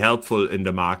can be helpful in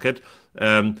the market.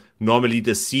 Normally,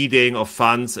 the seeding of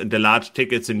funds and the large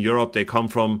tickets in Europe, they come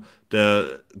from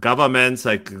the governments,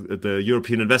 like the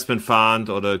European Investment Fund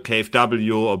or the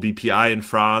KfW or BPI in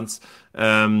France.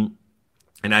 And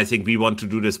I think we want to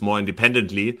do this more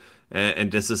independently,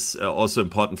 and this is also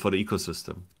important for the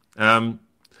ecosystem.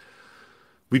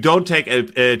 We don't take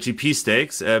GP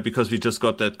stakes because we just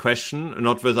got that question,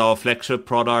 not with our flagship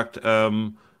product.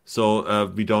 So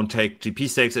we don't take GP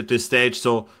stakes at this stage.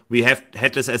 So we have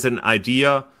had this as an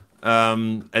idea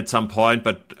at some point,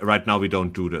 but right now we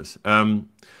don't do this.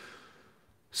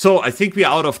 So I think we're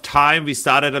out of time. We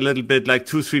started a little bit like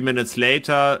 2-3 minutes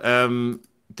later.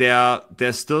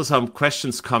 There's still some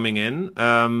questions coming in.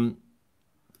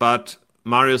 But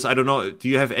Marius, I don't know, do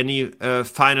you have any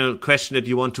final question that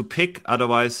you want to pick?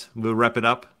 Otherwise, we'll wrap it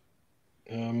up.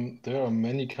 There are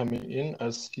many coming in. I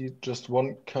see just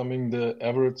one coming. The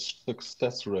average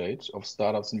success rate of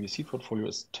startups in VC portfolio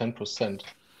is 10%.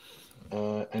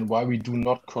 And why we do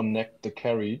not connect the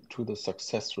carry to the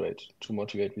success rate to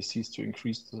motivate VCs to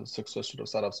increase the success rate of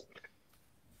startups.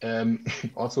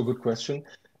 Also a good question.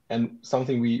 And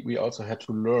something we also had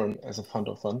to learn as a fund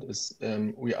of fund is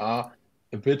we are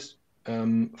a bit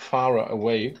far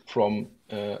away from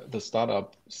the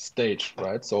startup stage,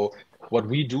 right? So what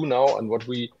we do now and what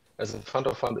we as a fund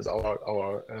of fund is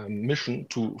our mission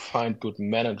to find good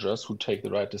managers who take the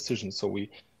right decisions. So we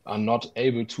are not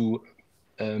able to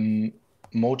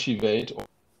motivate or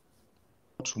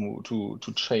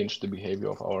to change the behavior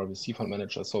of our VC fund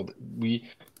manager. So we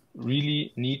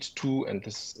really need to, and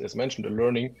this is mentioned, a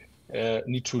learning,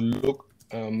 need to look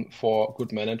for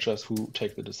good managers who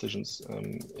take the decisions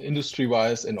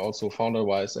industry-wise and also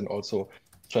founder-wise and also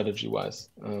strategy-wise.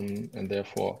 And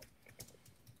therefore,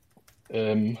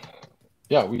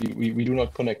 yeah, we do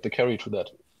not connect the carry to that.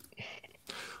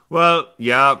 Well,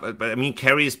 yeah, but I mean,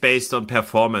 carry is based on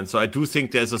performance. So I do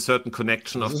think there's a certain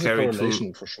connection of carry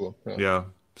to, for sure. Yeah,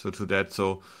 so to that.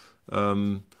 So,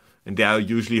 and there are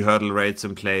usually hurdle rates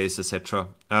in place, etc.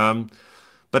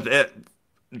 But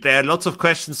there are lots of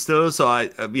questions still, so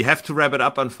we have to wrap it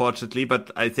up, unfortunately.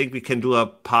 But I think we can do a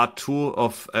part 2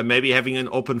 of maybe having an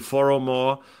open forum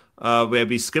more, where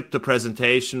we skip the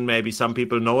presentation. Maybe some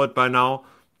people know it by now.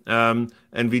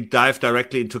 And we dive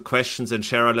directly into questions and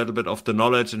share a little bit of the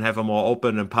knowledge and have a more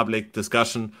open and public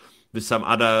discussion with some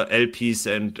other LPs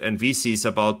and VCs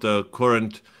about the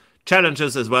current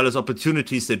challenges as well as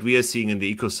opportunities that we are seeing in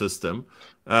the ecosystem.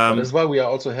 But as well, we are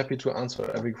also happy to answer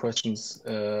every questions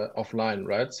offline,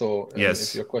 right? So yes.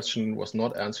 If your question was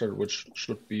not answered, which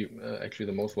should be actually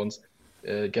the most ones,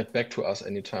 get back to us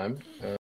anytime.